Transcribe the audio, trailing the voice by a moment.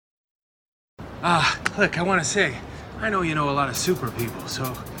Look, I want to say, I know you know a lot of super people, so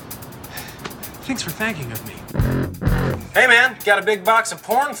thanks for thanking of me. Hey man, got a big box of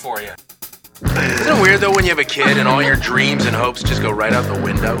porn for you. Isn't it weird though when you have a kid and all your dreams and hopes just go right out the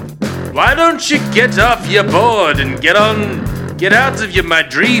window? Why don't you get off your board and get out of my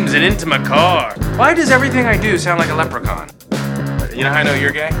dreams and into my car? Why does everything I do sound like a leprechaun? You know how I know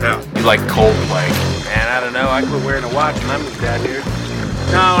you're gay? No. You like Coldplay. Man, I don't know, I quit wearing a watch when I moved out here.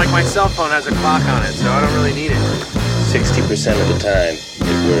 No, like my cell phone has a clock on it, so I don't really need it. 60% of the time,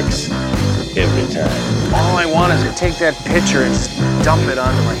 it works every time. All I want is to take that picture and just dump it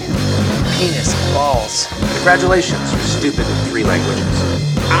onto my penis and balls. Congratulations, you're stupid with 3 languages.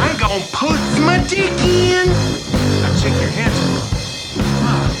 I'm gonna put my dick in. I'll shake your hands.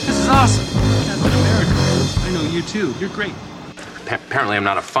 Wow, this is awesome. Captain America. I know you too. You're great. Apparently I'm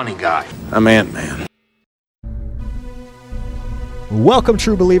not a funny guy. I'm Ant-Man. Welcome,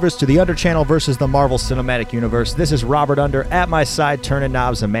 true believers, to the Under Channel versus the Marvel Cinematic Universe. This is Robert Under. At my side, turning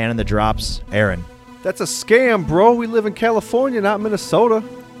knobs, a man in the drops, Aaron. That's a scam, bro. We live in California, not Minnesota.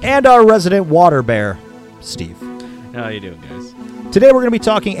 And our resident water bear, Steve. How you doing, guys? Today we're going to be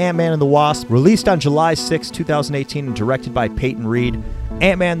talking Ant-Man and the Wasp, released on July 6, 2018, and directed by Peyton Reed.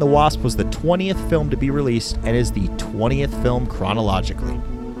 Ant-Man and the Wasp was the 20th film to be released and is the 20th film chronologically.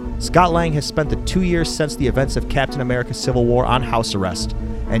 Scott Lang has spent the 2 years since the events of Captain America Civil War on house arrest,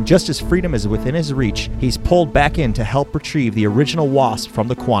 and just as freedom is within his reach, he's pulled back in to help retrieve the original Wasp from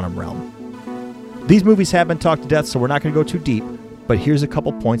the quantum realm. These movies have been talked to death, so we're not going to go too deep, but here's a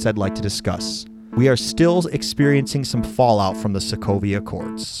couple points I'd like to discuss. We are still experiencing some fallout from the Sokovia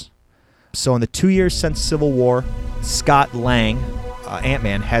Accords. So in the 2 years since Civil War, Scott Lang,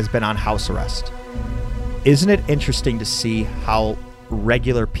 Ant-Man, has been on house arrest. Isn't it interesting to see how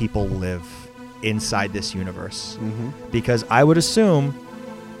regular people live inside this universe? Because I would assume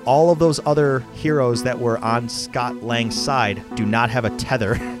all of those other heroes that were on Scott Lang's side do not have a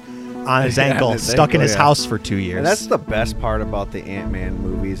tether on his ankle, stuck in his house for 2 years. And that's the best part about the Ant-Man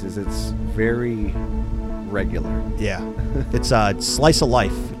movies, is it's very regular. Yeah. It's a slice of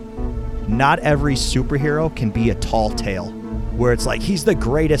life. Not every superhero can be a tall tale, where it's like, he's the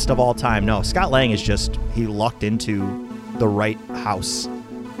greatest of all time. No, Scott Lang is just, he lucked into the right house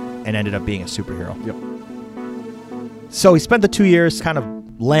and ended up being a superhero. Yep. So he spent the 2 years kind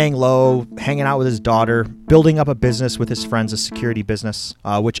of laying low, hanging out with his daughter, building up a business with his friends, a security business,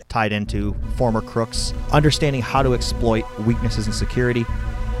 which tied into former crooks, understanding how to exploit weaknesses in security.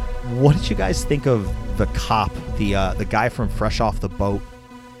 What did you guys think of the cop, the guy from Fresh Off the Boat,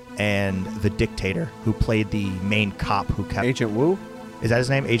 and the dictator who played the main cop who kept... Agent Woo? Is that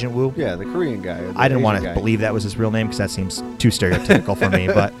his name, Agent Woo? Yeah, the Korean guy. I didn't want to believe that was his real name because that seems too stereotypical for me.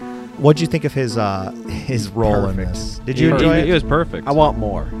 But what did you think of his role in this? Did you enjoy it? It was perfect. I want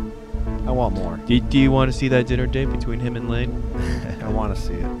more. Do you want to see that dinner date between him and Lane? I want to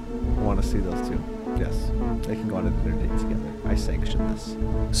see it. I want to see those two. Yes. They can go on a dinner date together. I sanction this.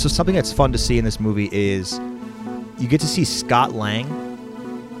 So something that's fun to see in this movie is you get to see Scott Lang,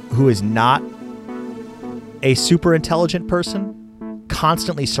 who is not a super intelligent person,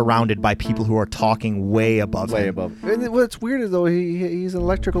 constantly surrounded by people who are talking way above him. And what's weird is, though, he's an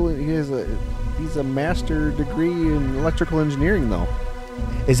electrical. He's a master degree in electrical engineering, though.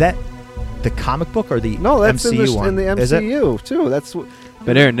 Is that the comic book or the no? That's MCU one? In the MCU too. That's what.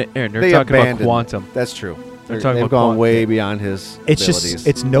 But Aaron, they're talking about quantum. That's true. They've gone quantum. Way beyond his It's abilities. just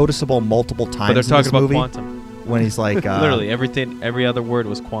it's noticeable multiple times. But they're talking in this about movie quantum. When he's like literally every other word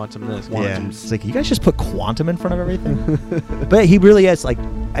was quantum. Yeah, it's like, you guys just put quantum in front of everything. But he really is like,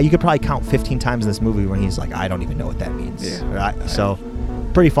 you could probably count 15 times in this movie when he's like, I don't even know what that means. Yeah. Right? So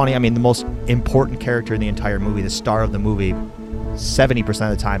pretty funny. I mean, the most important character in the entire movie, the star of the movie,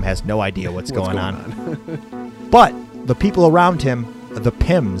 70% of the time has no idea what's going on. But the people around him, the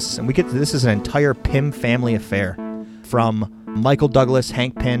Pyms, and this is an entire Pym family affair, from Michael Douglas,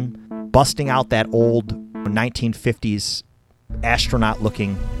 Hank Pym, busting out that old 1950s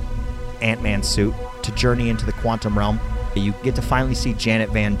astronaut-looking Ant-Man suit to journey into the quantum realm. You get to finally see Janet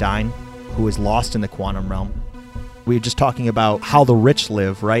Van Dyne, who is lost in the quantum realm. We were just talking about how the rich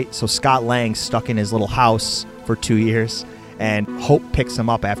live, right? So Scott Lang's stuck in his little house for 2 years, and Hope picks him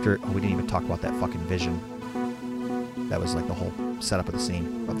up after... Oh, we didn't even talk about that fucking vision. That was like the whole setup of the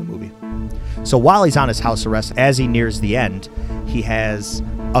scene of the movie. So while he's on his house arrest, as he nears the end, he has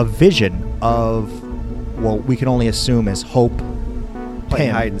a vision of, well, we can only assume as Hope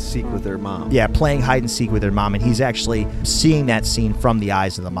playing hide and seek with their mom. Yeah, playing hide and seek with their mom, and he's actually seeing that scene from the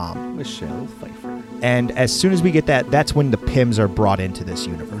eyes of the mom. Michelle Pfeiffer. And as soon as we get that, that's when the Pyms are brought into this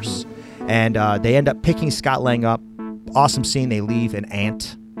universe. And they end up picking Scott Lang up. Awesome scene. They leave an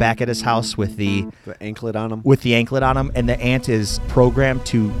ant back at his house with the anklet on him. And the ant is programmed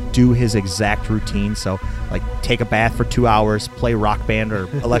to do his exact routine. So, like, take a bath for 2 hours, play Rock Band or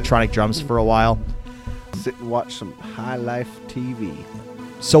electronic drums for a while. Sit and watch some high life TV.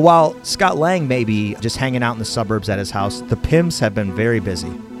 So while Scott Lang may be just hanging out in the suburbs at his house, the Pims have been very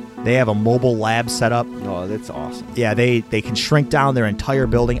busy. They have a mobile lab set up. Oh, that's awesome. Yeah, they can shrink down their entire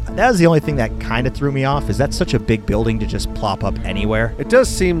building. That was the only thing that kind of threw me off, is that such a big building to just plop up anywhere. It does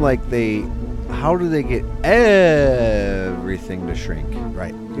seem like how do they get everything to shrink?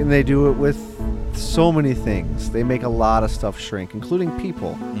 Right. And they do it with so many things. They make a lot of stuff shrink, including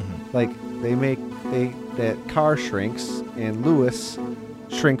people. Mm-hmm. Like, that car shrinks, and Lewis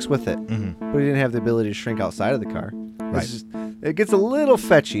shrinks with it. Mm-hmm. But he didn't have the ability to shrink outside of the car. Right. It gets a little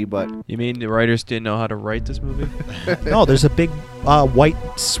fetchy, but... You mean the writers didn't know how to write this movie? No, there's a big white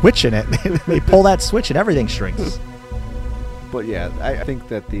switch in it. They pull that switch and everything shrinks. But yeah, I think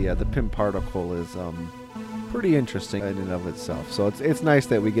that the Pym particle is pretty interesting in and of itself. So it's nice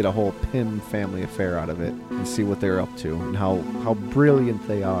that we get a whole Pym family affair out of it and see what they're up to and how brilliant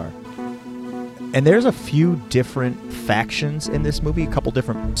they are. And there's a few different factions in this movie, a couple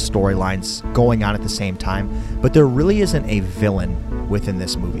different storylines going on at the same time, but there really isn't a villain within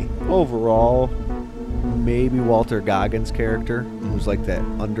this movie. Overall, maybe Walter Goggins' character, who's like that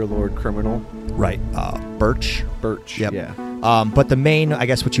underlord criminal. Right. Birch. Yep. Yeah. But the main, I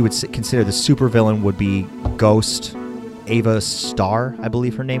guess what you would consider the supervillain would be Ghost, Ava Starr, I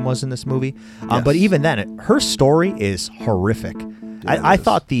believe her name was in this movie. Yes. But even then, her story is horrific. I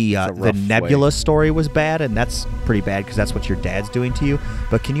thought the Nebula story was bad, and that's pretty bad because that's what your dad's doing to you.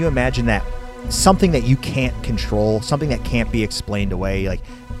 But can you imagine that something that you can't control, something that can't be explained away, like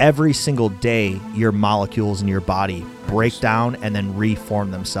every single day your molecules in your body break down and then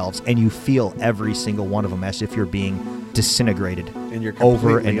reform themselves, and you feel every single one of them as if you're being disintegrated and you're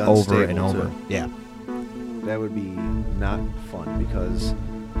over and over and unstable, over. too. Yeah. That would be not fun because...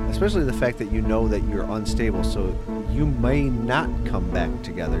 especially the fact that you know that you're unstable, so you may not come back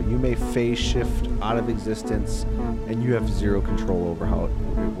together. You may phase shift out of existence, and you have zero control over how it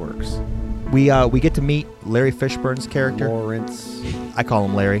works. We get to meet Larry Fishburne's character. Lawrence. I call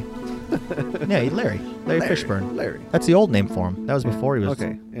him Larry. Yeah, Larry Fishburne. Larry. That's the old name for him. That was before he was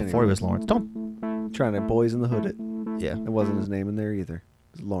Anyway. before he was Lawrence. Don't. Trying to Boys in the Hood it. Yeah. It wasn't his name in there either.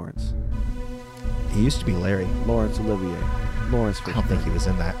 It was Lawrence. He used to be Larry. Lawrence Olivier. Lawrence Fishburne. I don't think he was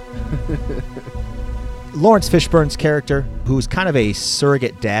in that. Lawrence Fishburne's character, who's kind of a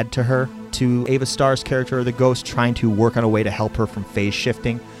surrogate dad to her, to Ava Starr's character, the Ghost, trying to work on a way to help her from phase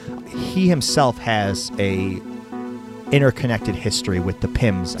shifting. He himself has a interconnected history with the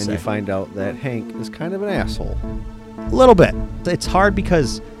Pims. And you find out that Hank is kind of an asshole. A little bit. It's hard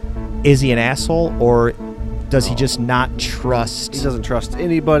because is he an asshole, or does he just not trust... He doesn't trust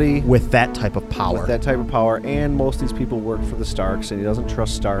anybody with that type of power. And most of these people work for the Starks, and he doesn't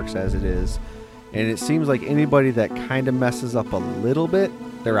trust Starks as it is. And it seems like anybody that kind of messes up a little bit,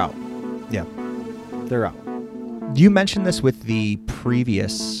 they're out. Yeah. They're out. You mentioned this with the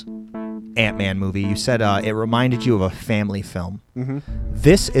previous Ant-Man movie. You said it reminded you of a family film. Mm-hmm.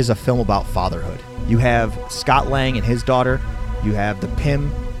 This is a film about fatherhood. You have Scott Lang and his daughter. You have the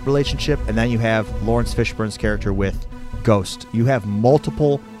Pym relationship, and then you have Lawrence Fishburne's character with Ghost. You have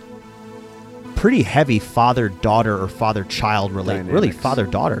multiple pretty heavy father-daughter or father-child really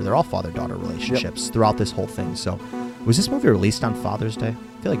father-daughter. They're all father-daughter relationships throughout this whole thing. So was this movie released on Father's Day? I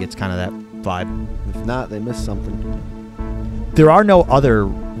feel like it's kind of that vibe. If not, they missed something. There are no other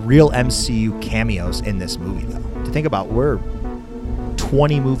real MCU cameos in this movie, though. To think about, we're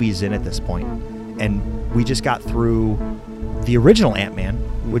 20 movies in at this point, and we just got through the original Ant-Man,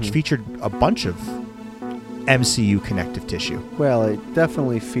 which featured a bunch of MCU connective tissue. Well, it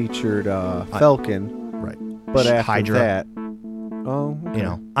definitely featured Falcon. Right. But after Hydra. that... Oh, okay. You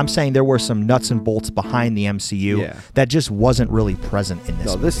know, I'm saying there were some nuts and bolts behind the MCU that just wasn't really present in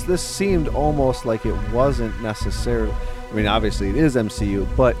this movie. This seemed almost like it wasn't necessarily... I mean, obviously it is MCU,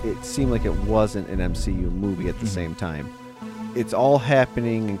 but it seemed like it wasn't an MCU movie at the same time. It's all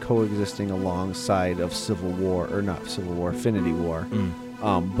happening and coexisting alongside of Infinity War.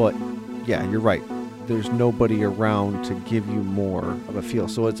 But yeah, you're right. There's nobody around to give you more of a feel.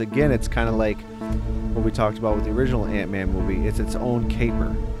 So it's kind of like what we talked about with the original Ant-Man movie. It's its own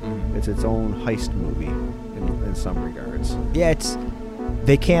caper. It's its own heist movie in some regards. Yeah,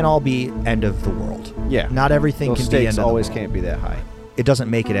 they can't all be end of the world. Yeah. Not everything Those can stakes be end of always the world. can't be that high. It doesn't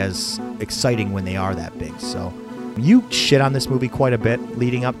make it as exciting when they are that big. So you shit on this movie quite a bit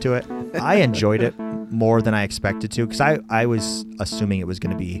leading up to it. I enjoyed it more than I expected to, because I was assuming it was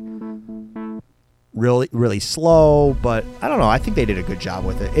going to be really, really slow, but I don't know. I think they did a good job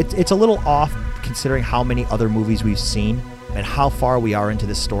with it. It's a little off considering how many other movies we've seen and how far we are into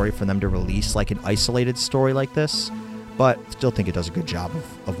this story for them to release like an isolated story like this, but still think it does a good job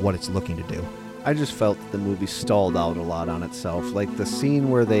of what it's looking to do. I just felt that the movie stalled out a lot on itself. Like the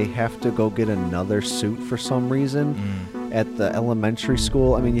scene where they have to go get another suit for some reason at the elementary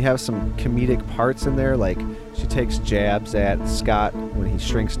school. I mean, you have some comedic parts in there. Like she takes jabs at Scott when he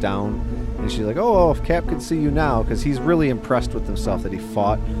shrinks down. And she's like, oh, if Cap can see you now. Because he's really impressed with himself that he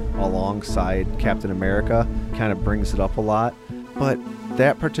fought alongside Captain America. Kind of brings it up a lot. But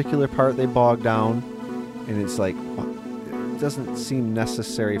that particular part they bogged down. And it's like... doesn't seem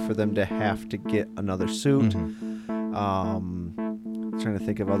necessary for them to have to get another suit. Trying to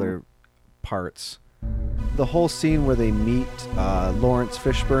think of other parts. The whole scene where they meet Lawrence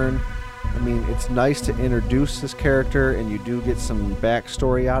Fishburne, I mean, it's nice to introduce this character and you do get some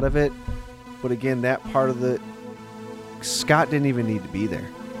backstory out of it, but again, that part of the Scott didn't even need to be there.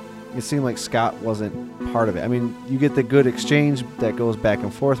 It seemed like Scott wasn't part of it. I mean, you get the good exchange that goes back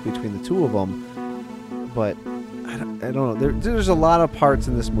and forth between the two of them, but I don't know. There's a lot of parts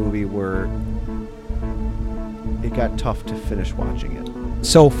in this movie where it got tough to finish watching it.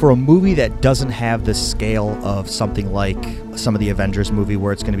 So for a movie that doesn't have the scale of something like some of the Avengers movie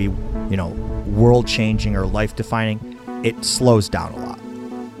where it's going to be, world-changing or life-defining, it slows down a lot.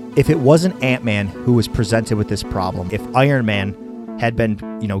 If it wasn't Ant-Man who was presented with this problem, if Iron Man had been,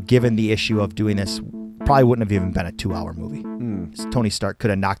 given the issue of doing this, probably wouldn't have even been a 2-hour movie. Tony Stark could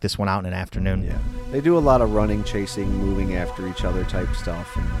have knocked this one out in an afternoon. Yeah. They do a lot of running, chasing, moving after each other type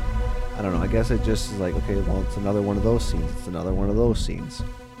stuff. And I don't know. I guess it just is like, okay, well, it's another one of those scenes. It's another one of those scenes.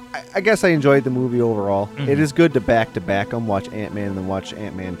 I guess I enjoyed the movie overall. It is good to back them, watch Ant-Man and then watch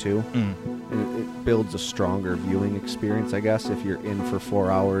Ant-Man 2. And it builds a stronger viewing experience, I guess, if you're in for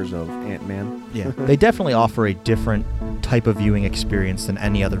 4 hours of Ant-Man. Yeah. They definitely offer a different type of viewing experience than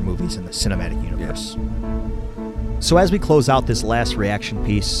any other movies in the cinematic universe. Yeah. So as we close out this last reaction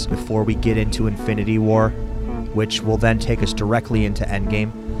piece before we get into Infinity War, which will then take us directly into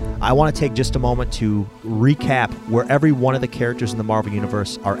Endgame, I want to take just a moment to recap where every one of the characters in the Marvel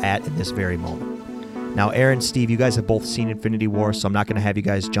Universe are at in this very moment. Now, Aaron, Steve, you guys have both seen Infinity War, so I'm not going to have you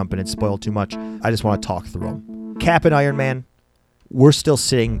guys jump in and spoil too much. I just want to talk through them. Cap and Iron Man, we're still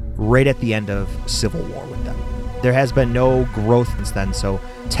sitting right at the end of Civil War with them. There has been no growth since then, so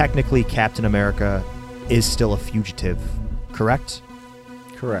technically Captain America is still a fugitive, correct?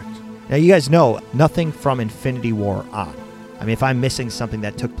 Correct. Now, you guys know nothing from Infinity War on. I mean, if I'm missing something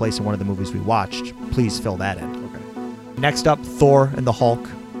that took place in one of the movies we watched, please fill that in. Okay. Next up, Thor and the Hulk.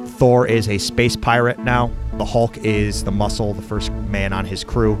 Thor is a space pirate now. The Hulk is the muscle, the first man on his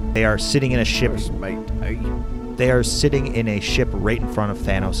crew. They are sitting in a ship. They are sitting in a ship right in front of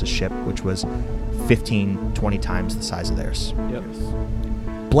Thanos' ship, which was 15, 20 times the size of theirs. Yep.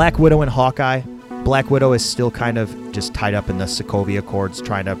 Black Widow and Hawkeye. Black Widow is still kind of just tied up in the Sokovia Accords,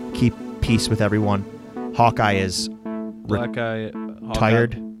 trying to keep peace with everyone. Hawkeye is Hawkeye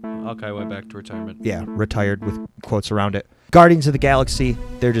went back to retirement. Yeah, retired with quotes around it. Guardians of the Galaxy,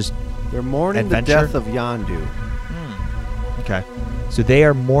 they're mourning adventure. The death of Yondu. Okay. So they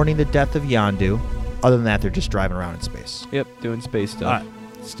are mourning the death of Yondu. Other than that, they're just driving around in space. Yep, doing space stuff.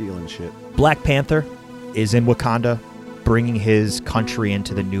 Stealing shit. Black Panther is in Wakanda, bringing his country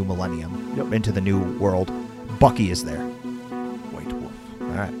into the new millennium, into the new world. Bucky is there. White Wolf. All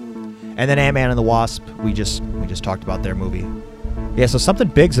right. And then Ant-Man and the Wasp, we just talked about their movie. Yeah, so something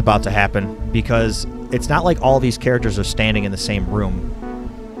big's about to happen because it's not like all these characters are standing in the same room.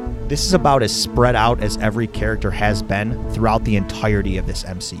 This is about as spread out as every character has been throughout the entirety of this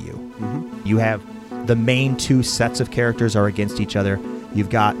MCU. You have the main two sets of characters are against each other. You've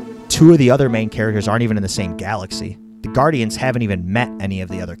got two of the other main characters aren't even in the same galaxy. The Guardians haven't even met any of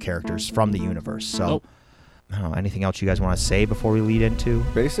the other characters from the universe. So, I don't know, anything else you guys want to say before we lead into?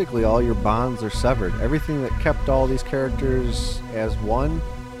 Basically, all your bonds are severed. Everything that kept all these characters as one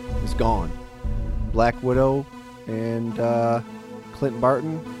is gone. Black Widow and Clint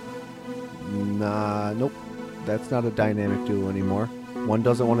Barton, nope. That's not a dynamic duo anymore. One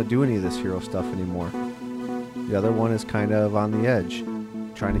doesn't want to do any of this hero stuff anymore. The other one is kind of on the edge,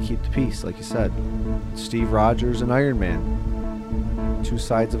 trying to keep the peace, like you said. Steve Rogers and Iron Man. Two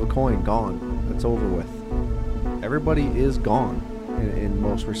sides of a coin, gone. That's over with. Everybody is gone in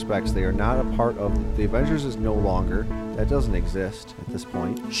most respects. They are not a part of... The Avengers is no longer. That doesn't exist at this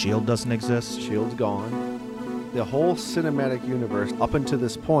point. S.H.I.E.L.D. doesn't exist. S.H.I.E.L.D.'s gone. The whole cinematic universe up until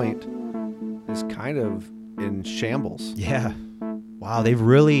this point is kind of in shambles. Yeah. Wow, they've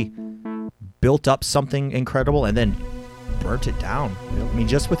really built up something incredible and then burnt it down. I mean,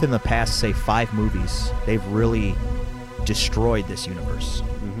 just within the past, say, 5 movies, they've really destroyed this universe.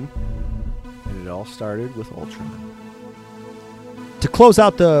 And it all started with Ultraman. To close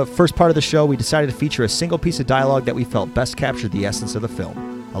out the first part of the show, we decided to feature a single piece of dialogue that we felt best captured the essence of the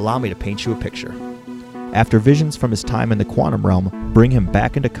film. Allow me to paint you a picture. After visions from his time in the quantum realm bring him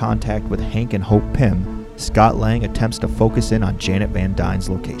back into contact with Hank and Hope Pym, Scott Lang attempts to focus in on Janet Van Dyne's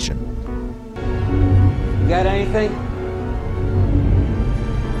location. You got anything?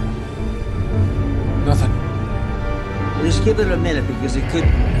 Nothing. Just give it a minute because it could...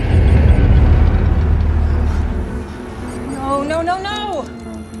 No.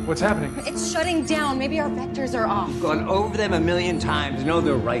 What's happening? It's shutting down. Maybe our vectors are off. We've gone over them 1,000,000 times. No,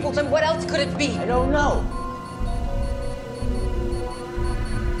 they're right. Well, then what else could it be? I don't know.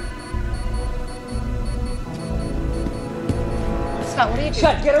 Scott, what are you doing?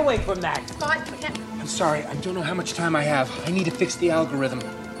 Shut, get away from that. Scott, you can't... I'm sorry, I don't know how much time I have. I need to fix the algorithm.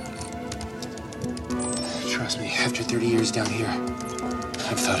 Trust me, after 30 years down here,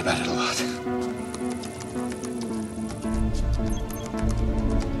 I've thought about it a lot.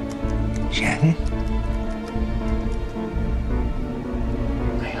 Janet?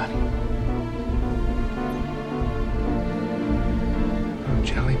 My honey. Oh,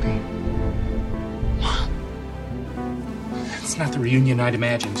 Jelly Bean. Mom. It's not the reunion I'd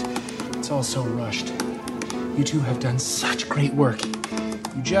imagined. It's all so rushed. You two have done such great work.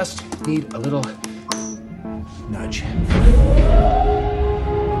 You just need a little nudge.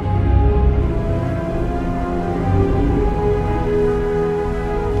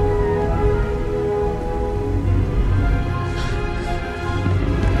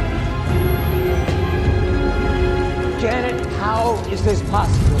 Janet, how is this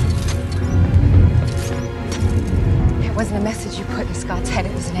possible? It wasn't a message you put in Scott's head.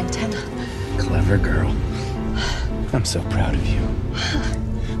 It was an antenna. Clever girl. I'm so proud of you.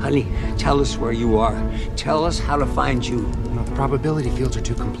 Honey, tell us where you are. Tell us how to find you. No, the probability fields are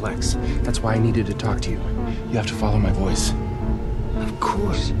too complex. That's why I needed to talk to you. You have to follow my voice. Of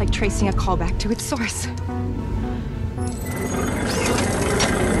course. Like tracing a call back to its source.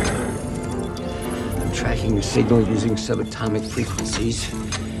 I'm tracking the signal using subatomic frequencies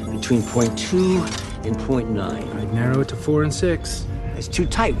between 0.2 and 0.9. I'd narrow it to 4 and 6. It's too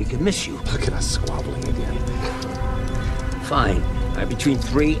tight. We could miss you. Look at us squabbling again. Fine. Between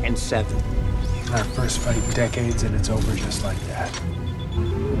 3 and 7. Our first fight in decades, and it's over just like that.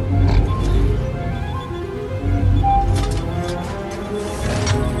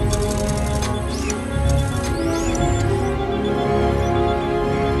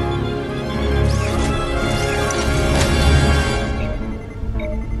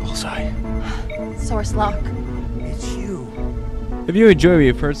 Bullseye. Source lock. It's you. If you enjoy what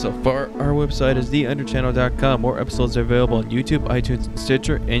you've heard so far, our website is theunderchannel.com. More episodes are available on YouTube, iTunes, and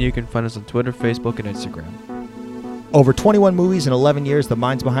Stitcher, and you can find us on Twitter, Facebook, and Instagram. Over 21 movies in 11 years, the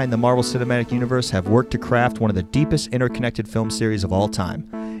minds behind the Marvel Cinematic Universe have worked to craft one of the deepest interconnected film series of all time.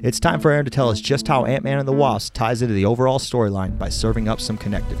 It's time for Aaron to tell us just how Ant-Man and the Wasp ties into the overall storyline by serving up some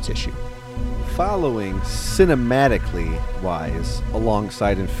connective tissue. Following cinematically wise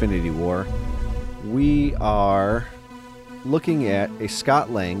alongside Infinity War, we are looking at a Scott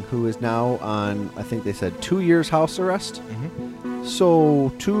Lang who is now on, I think they said, 2 years house arrest.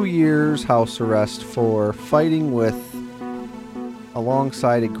 So 2 years house arrest for fighting with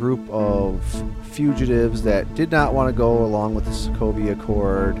alongside a group of fugitives that did not want to go along with the Sokovia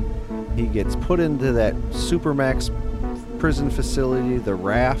Accord. He gets put into that Supermax prison facility, the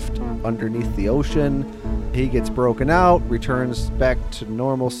Raft, underneath the ocean. He gets broken out, returns back to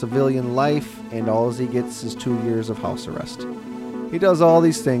normal civilian life, and all he gets is 2 years of house arrest. He does all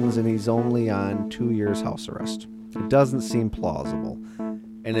these things, and he's only on 2 years house arrest. It doesn't seem plausible.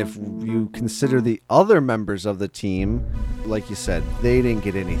 And if you consider the other members of the team, like you said, they didn't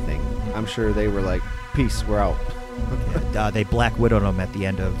get anything. I'm sure they were like, peace, we're out. They Black Widowed him at the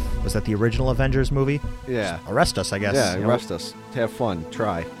end of, was that the original Avengers movie? Yeah. Just arrest us, I guess. Yeah, arrest us. Have fun.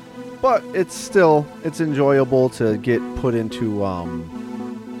 Try. But it's enjoyable to get put into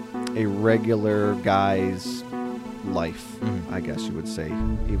a regular guy's life, I guess you would say.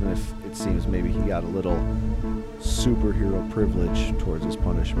 Even if it seems maybe he got a little superhero privilege towards his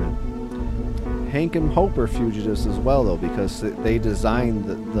punishment. Hank and Hope are fugitives as well, though, because they designed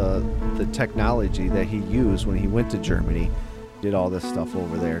the technology that he used when he went to Germany. Did all this stuff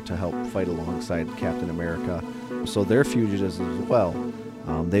over there to help fight alongside Captain America. So they're fugitives as well.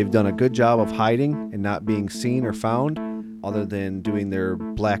 They've done a good job of hiding and not being seen or found, other than doing their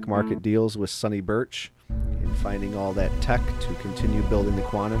black market deals with Sonny Birch and finding all that tech to continue building the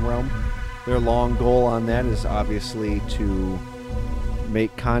quantum realm. Their long goal on that is obviously to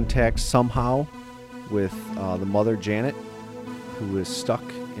make contact somehow with the mother, Janet, who is stuck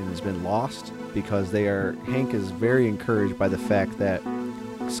and has been lost, because Hank is very encouraged by the fact that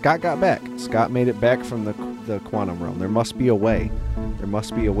Scott got back. Scott made it back from the quantum realm. There must be a way. There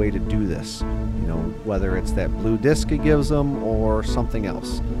must be a way to do this. Whether it's that blue disc he gives them or something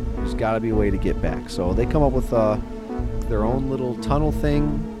else. There's got to be a way to get back. So they come up with their own little tunnel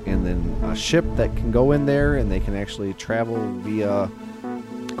thing, and then a ship that can go in there, and they can actually travel via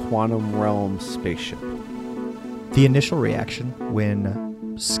quantum realm spaceship. The initial reaction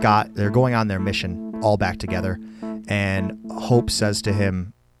when they're going on their mission all back together, and Hope says to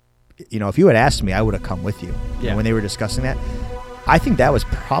him, if you had asked me, I would have come with you. Yeah. When they were discussing that, I think that was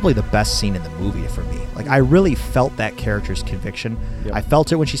probably the best scene in the movie for me. Like, I really felt that character's conviction. Yep. I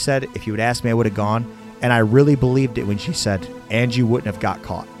felt it when she said, if you had asked me, I would have gone. And I really believed it when she said, and you wouldn't have got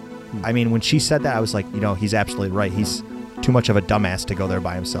caught. I mean, when she said that, I was like, he's absolutely right. He's too much of a dumbass to go there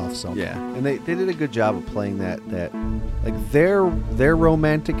by himself. So yeah, and they did a good job of playing that like their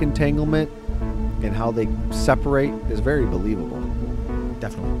romantic entanglement and how they separate is very believable.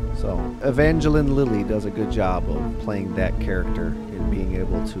 Definitely. So Evangeline Lilly does a good job of playing that character and being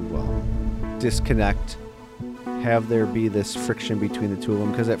able to disconnect, have there be this friction between the two of them.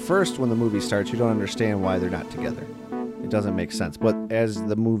 Because at first, when the movie starts, you don't understand why they're not together. It doesn't make sense. But as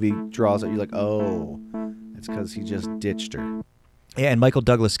the movie draws out, you're like, oh, it's because he just ditched her. Yeah, and Michael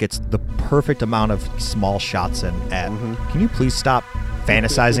Douglas gets the perfect amount of small shots in at, can you please stop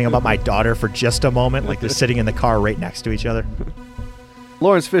fantasizing about my daughter for just a moment? Like, they're sitting in the car right next to each other.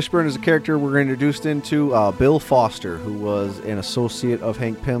 Lawrence Fishburne is a character we're introduced into. Bill Foster, who was an associate of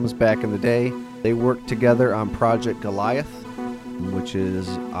Hank Pym's back in the day. They worked together on Project Goliath, which is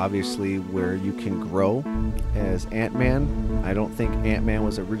obviously where you can grow as Ant-Man. I don't think Ant-Man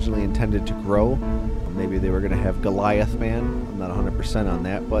was originally intended to grow. Maybe they were going to have Goliath Man. I'm not 100% on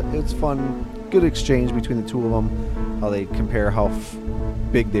that, but it's fun. Good exchange between the two of them, how they compare how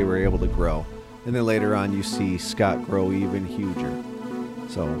big they were able to grow. And then later on you see Scott grow even huger.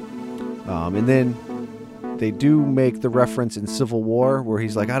 So, and then they do make the reference in Civil War where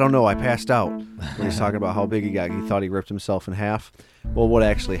he's like, I don't know, I passed out. When he's talking about how big he got, he thought he ripped himself in half. Well, what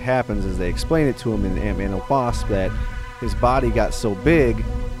actually happens is they explain it to him in Ant-Man and the Wasp that his body got so big,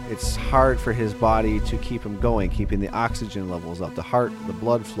 it's hard for his body to keep him going, keeping the oxygen levels up, the heart, the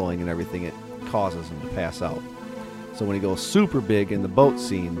blood flowing and everything. It causes him to pass out. So when he goes super big in the boat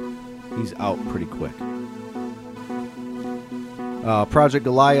scene, he's out pretty quick. Project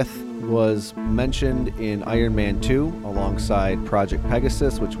Goliath was mentioned in Iron Man 2 alongside Project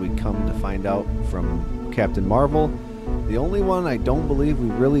Pegasus, which we come to find out from Captain Marvel. The only one I don't believe we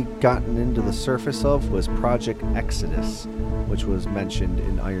really gotten into the surface of was Project Exodus, which was mentioned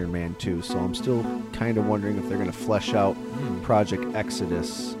in Iron Man 2. So I'm still kind of wondering if they're going to flesh out Project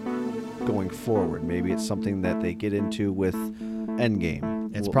Exodus going forward. Maybe it's something that they get into with Endgame.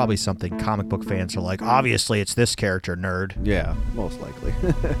 It's probably something comic book fans are like, obviously it's this character, nerd. Yeah, most likely.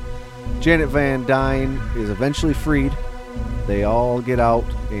 Janet Van Dyne is eventually freed. They all get out,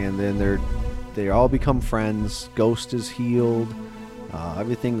 and then they all become friends. Ghost is healed.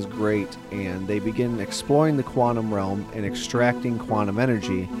 Everything's great, and they begin exploring the quantum realm and extracting quantum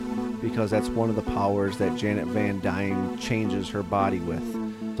energy because that's one of the powers that Janet Van Dyne changes her body with.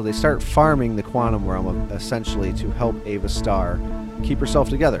 So they start farming the quantum realm essentially to help Ava Starr keep herself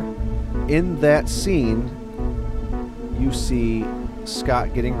together. In that scene, you see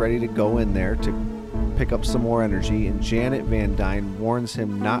Scott getting ready to go in there to pick up some more energy, and Janet Van Dyne warns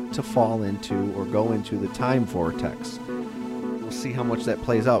him not to fall into or go into the time vortex. We'll see how much that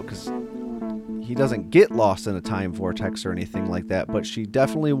plays out, because he doesn't get lost in a time vortex or anything like that, but she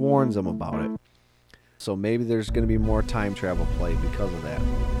definitely warns him about it. So maybe there's going to be more time travel play because of that.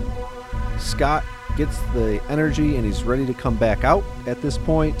 Scott gets the energy and he's ready to come back out at this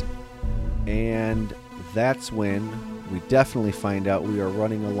point, and that's when we definitely find out we are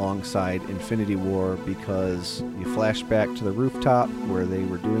running alongside Infinity War, because you flash back to the rooftop where they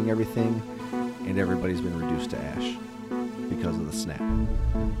were doing everything and everybody's been reduced to ash because of the snap.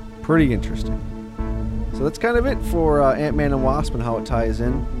 Pretty interesting. So that's kind of it for Ant-Man and Wasp and how it ties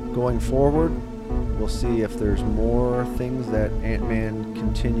in going forward. We'll see if there's more things that Ant-Man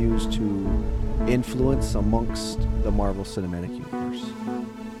continues to influence amongst the Marvel Cinematic Universe.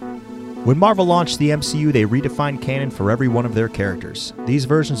 When Marvel launched the MCU, they redefined canon for every one of their characters. These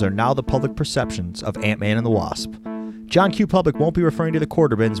versions are now the public perceptions of Ant-Man and the Wasp. John Q. Public won't be referring to the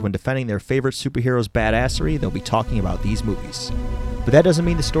Quarterbins when defending their favorite superheroes' badassery. They'll be talking about these movies. But that doesn't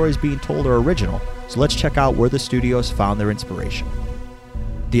mean the stories being told are original, so let's check out where the studios found their inspiration.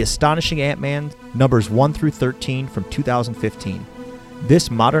 The Astonishing Ant-Man numbers 1 through 13 from 2015.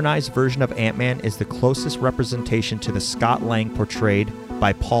 This modernized version of Ant-Man is the closest representation to the Scott Lang portrayed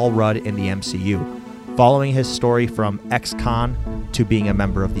by Paul Rudd in the MCU, following his story from ex-con to being a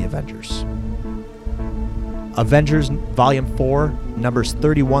member of the Avengers. Avengers Volume 4, numbers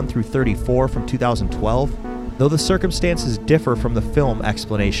 31 through 34 from 2012. Though the circumstances differ from the film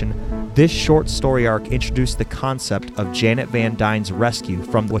explanation, this short story arc introduced the concept of Janet Van Dyne's rescue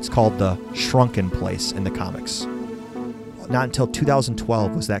from what's called the Shrunken Place in the comics. Not until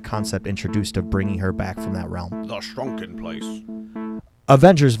 2012 was that concept introduced of bringing her back from that realm. The Shrunken Place.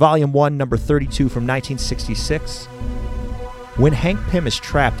 Avengers Volume 1, number 32 from 1966. When Hank Pym is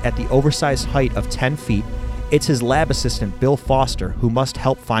trapped at the oversized height of 10 feet, it's his lab assistant, Bill Foster, who must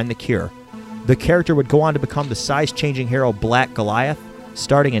help find the cure. The character would go on to become the size-changing hero Black Goliath,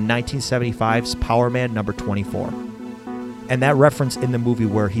 starting in 1975's Power Man number 24. And that reference in the movie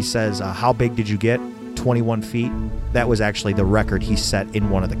where he says, how big did you get? 21 feet. That was actually the record he set in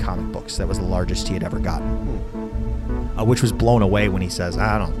one of the comic books. That was the largest he had ever gotten. Which was blown away when he says,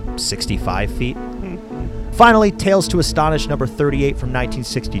 65 feet. Finally, Tales to Astonish number 38 from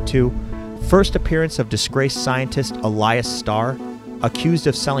 1962. First appearance of disgraced scientist Elias Starr, accused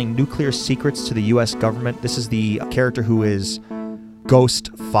of selling nuclear secrets to the U.S. government. This is the character who is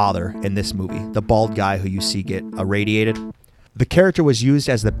Ghost father in this movie, the bald guy who you see get irradiated. The character was used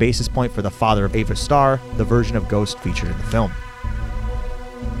as the basis point for the father of Ava Starr, the version of Ghost featured in the film.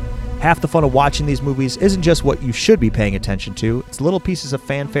 Half the fun of watching these movies isn't just what you should be paying attention to, it's little pieces of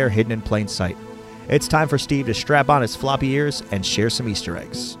fanfare hidden in plain sight. It's time for Steve to strap on his floppy ears and share some Easter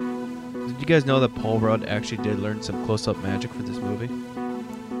eggs. Did you guys know that Paul Rudd actually did learn some close-up magic for this movie?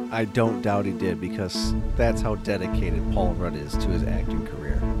 I don't doubt he did, because that's how dedicated Paul Rudd is to his acting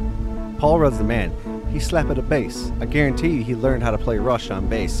career. Paul Rudd's the man. He slapped at a bass. I guarantee you he learned how to play Rush on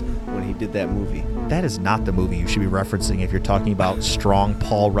bass when he did that movie. That is not the movie you should be referencing if you're talking about strong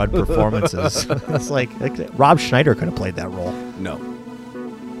Paul Rudd performances. It's like Rob Schneider could have played that role. No.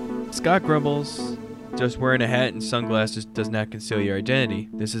 Scott grumbles, just wearing a hat and sunglasses does not conceal your identity.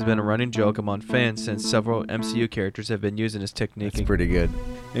 This has been a running joke among fans since several MCU characters have been using this technique. That's pretty good.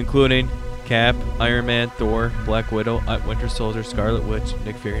 Including Cap, Iron Man, Thor, Black Widow, Winter Soldier, Scarlet Witch,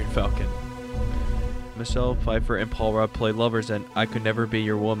 Nick Fury, and Falcon. Michelle Pfeiffer and Paul Rudd played lovers in I Could Never Be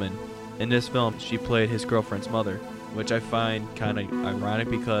Your Woman. In this film, she played his girlfriend's mother, which I find kind of ironic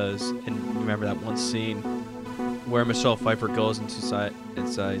because, and remember that one scene where Michelle Pfeiffer goes inside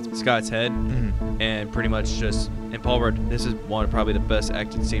Scott's head, and pretty much just, and Paul Rudd, this is probably the best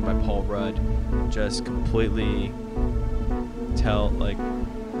acted scene by Paul Rudd, just completely how do I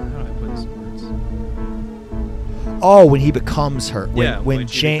put this in words? Oh, when he becomes her. When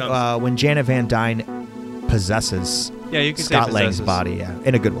becomes... Janet Van Dyne possesses Scott Lang's body,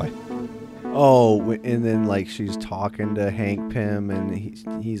 in a good way. Oh, and then she's talking to Hank Pym, and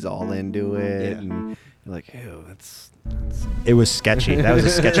he's all into it, and you're like, ew, that's... It was sketchy. That was a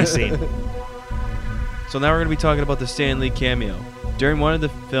sketchy scene. So now we're going to be talking about the Stan Lee cameo. During one of the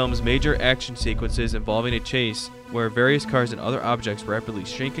film's major action sequences involving a chase where various cars and other objects rapidly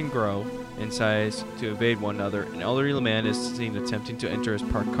shrink and grow in size to evade one another, an elderly man is seen attempting to enter his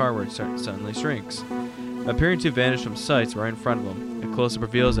parked car where it suddenly shrinks. Appearing to vanish from sights right in front of him, a close-up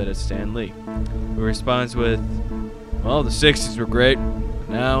reveals that it's Stan Lee, who responds with, well, the 60s were great, but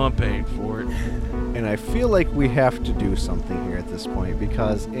now I'm paying for it. And I feel like we have to do something here at this point,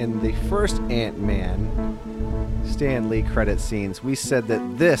 because in the first Ant-Man Stan Lee credit scenes, we said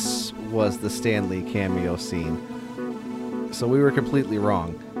that this was the Stan Lee cameo scene. So we were completely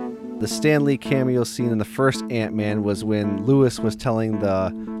wrong. The Stan Lee cameo scene in the first Ant-Man was when Lewis was telling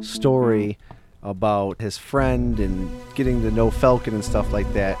the story about his friend and getting to know Falcon and stuff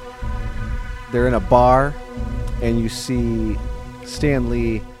like that. They're in a bar, and you see Stan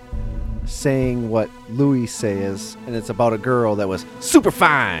Lee saying what Louis says, and it's about a girl that was super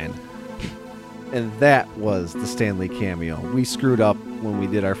fine. And that was the Stan Lee cameo. We screwed up when we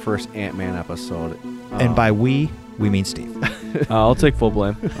did our first Ant-Man episode. And by we mean Steve. I'll take full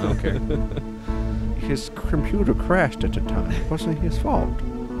blame. I don't care. His computer crashed at the time. It wasn't his fault.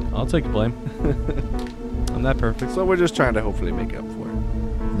 I'll take the blame. I'm not perfect. So we're just trying to hopefully make up for it.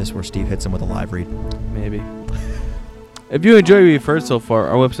 And this is where Steve hits him with a live read. Maybe. If you enjoy what you've heard so far,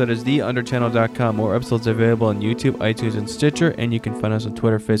 our website is theunderchannel.com. More episodes are available on YouTube, iTunes, and Stitcher, and you can find us on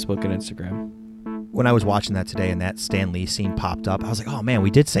Twitter, Facebook, and Instagram. When I was watching that today and that Stan Lee scene popped up, I was like, oh man,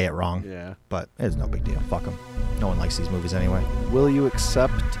 we did say it wrong. Yeah. But it's no big deal. Fuck them. No one likes these movies anyway. Will you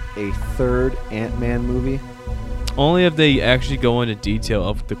accept a third Ant-Man movie? Only if they actually go into detail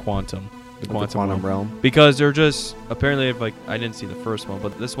of the quantum. the With the quantum realm. Because they're just apparently like I didn't see the first one,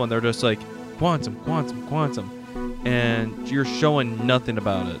 but this one they're just like quantum, and you're showing nothing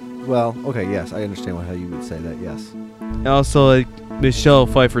about it. Well, okay, yes, I understand how you would say that. Yes. And also, like Michelle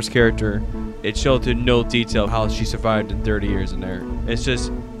Pfeiffer's character, it showed to no detail how she survived in 30 years in there. It's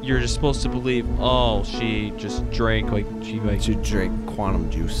just you're just supposed to believe, oh, she just drank she drank quantum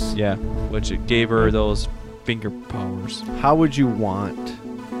juice. Yeah, which it gave her those finger powers. How would you want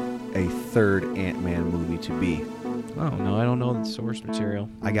a third Ant-Man movie to be? I don't know. I don't know the source material.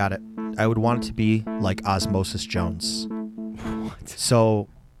 I got it. I would want it to be like Osmosis Jones. What? So,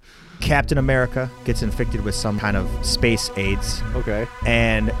 Captain America gets infected with some kind of space AIDS. Okay.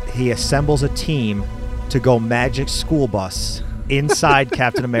 And he assembles a team to go magic school bus inside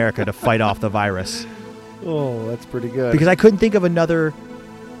Captain America to fight off the virus. Oh, that's pretty good. Because I couldn't think of another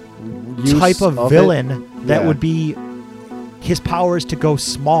Use type of villain that Yeah. would be his powers to go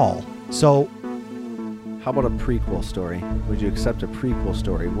small. So, how about a prequel story? Would you accept a prequel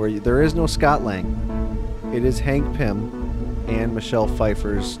story where there is no Scott Lang? It is Hank Pym and Michelle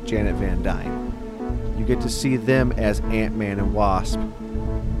Pfeiffer's Janet Van Dyne. You get to see them as Ant-Man and Wasp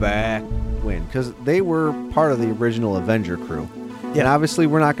back when, because they were part of the original Avenger crew. Yeah. And obviously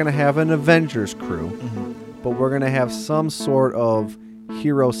we're not going to have an Avengers crew, but we're going to have some sort of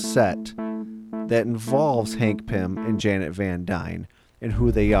hero set that involves Hank Pym and Janet Van Dyne and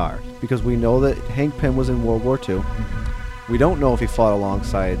who they are. Because we know that Hank Pym was in World War II. We don't know if he fought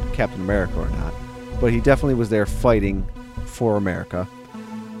alongside Captain America or not, but he definitely was there fighting for America.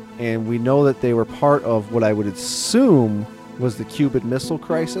 And we know that they were part of what I would assume was the Cuban Missile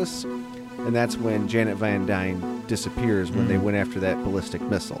Crisis, and that's when Janet Van Dyne disappears when they went after that ballistic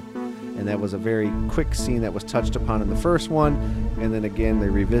missile. And that was a very quick scene that was touched upon in the first one, and then again they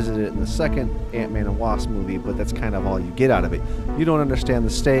revisited it in the second Ant-Man and Wasp movie, but that's kind of all you get out of it. You don't understand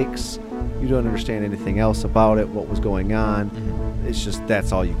the stakes, you don't understand anything else about it, what was going on. It's just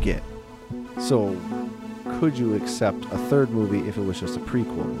that's all you get. So could you accept a third movie if it was just a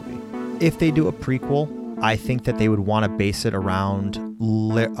prequel movie? if they do a prequel, I think that they would want to base it around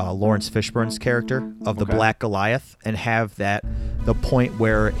Lawrence Fishburne's character of the Black Goliath and have that the point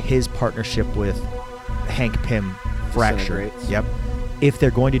where his partnership with Hank Pym fractured. Yep. If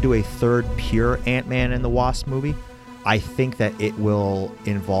they're going to do a third pure Ant-Man and the Wasp movie, I think that it will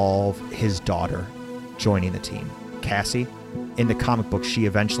involve his daughter joining the team. Cassie, in the comic book, she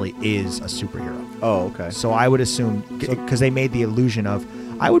eventually is a superhero. Oh, okay. So I would assume, because they made the illusion of,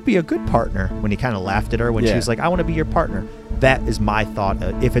 I would be a good partner when he kind of laughed at her when she was like, I want to be your partner. That is my thought.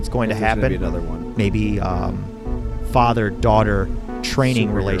 If it's going to happen, be another one. Maybe father-daughter training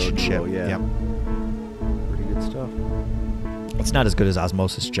Superhero relationship. duo, yeah. Yep. Pretty good stuff. It's not as good as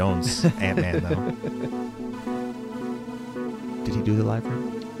Osmosis Jones Ant-Man, though. Did he do the live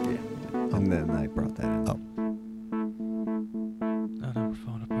read? Yeah. Oh. And then I brought that in. Oh. Oh, no, we're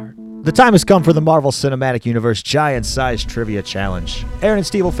falling apart. The time has come for the Marvel Cinematic Universe Giant Size Trivia Challenge. Aaron and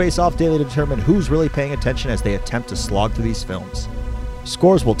Steve will face off daily to determine who's really paying attention as they attempt to slog through these films.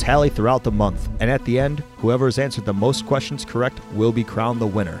 Scores will tally throughout the month, and at the end, whoever has answered the most questions correct will be crowned the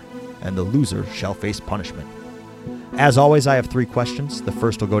winner, and the loser shall face punishment. As always, I have 3 questions. The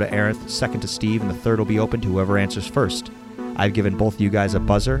first will go to Aaron, the second to Steve, and the third will be open to whoever answers first. I've given both of you guys a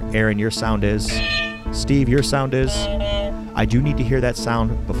buzzer. Aaron, your sound is. Steve, your sound is. I do need to hear that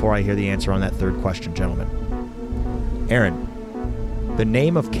sound before I hear the answer on that third question, gentlemen. Aaron, the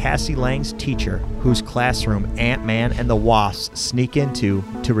name of Cassie Lang's teacher whose classroom Ant-Man and the Wasp sneak into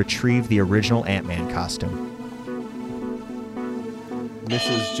to retrieve the original Ant-Man costume.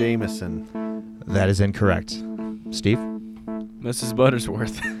 Mrs. Jameson. That is incorrect. Steve? Mrs.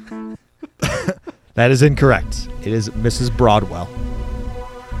 Buttersworth. That is incorrect. It is Mrs. Broadwell.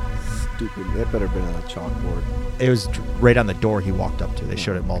 Stupid. That better have been on a chalkboard. It was right on the door he walked up to. They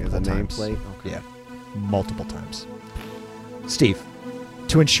showed it multiple the times. nameplate? Okay. Yeah, multiple times. Steve,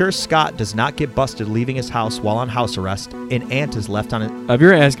 to ensure Scott does not get busted leaving his house while on house arrest, an ant is left on it. If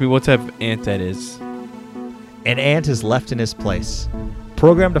you're asking me what type of ant that is. An ant is left in his place.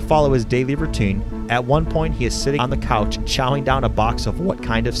 Programmed to follow his daily routine, at one point he is sitting on the couch chowing down a box of what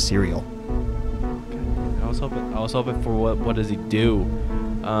kind of cereal? I was hoping for what does he do?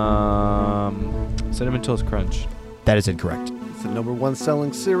 Cinnamon Toast Crunch. That is incorrect. It's the #1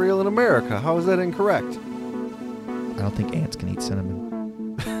 selling cereal in America. How is that incorrect? I don't think ants can eat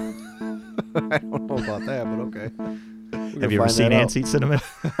cinnamon. I don't know about that, but okay. Have you ever seen ants eat cinnamon?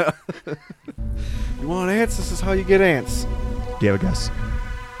 You want ants? This is how you get ants. Do you have a guess?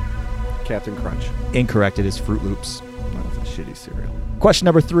 Captain Crunch. Incorrect. It is Fruit Loops. That's a shitty cereal. Question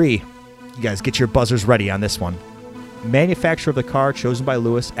number 3. You guys get your buzzers ready on this one. manufacturer of the car chosen by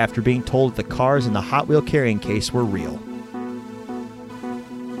Lewis after being told that the cars in the Hot Wheel carrying case were real.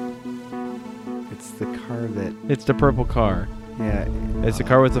 It's the car that... It's the purple car. Yeah. It's the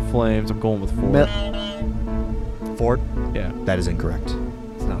car with the flames. I'm going with Ford. Ford? Yeah. That is incorrect.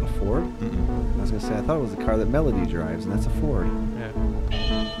 It's not a Ford? Mm-mm. I was going to say, I thought it was the car that Melody drives, and that's a Ford. Yeah.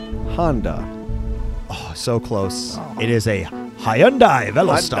 Honda. Oh, so close. It is a Hyundai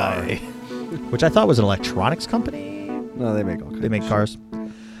Veloster, which I thought was an electronics company. No, they make all kinds They make of cars.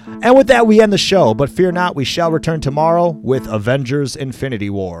 And with that, we end the show. But fear not, we shall return tomorrow with Avengers Infinity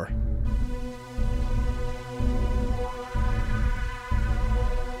War.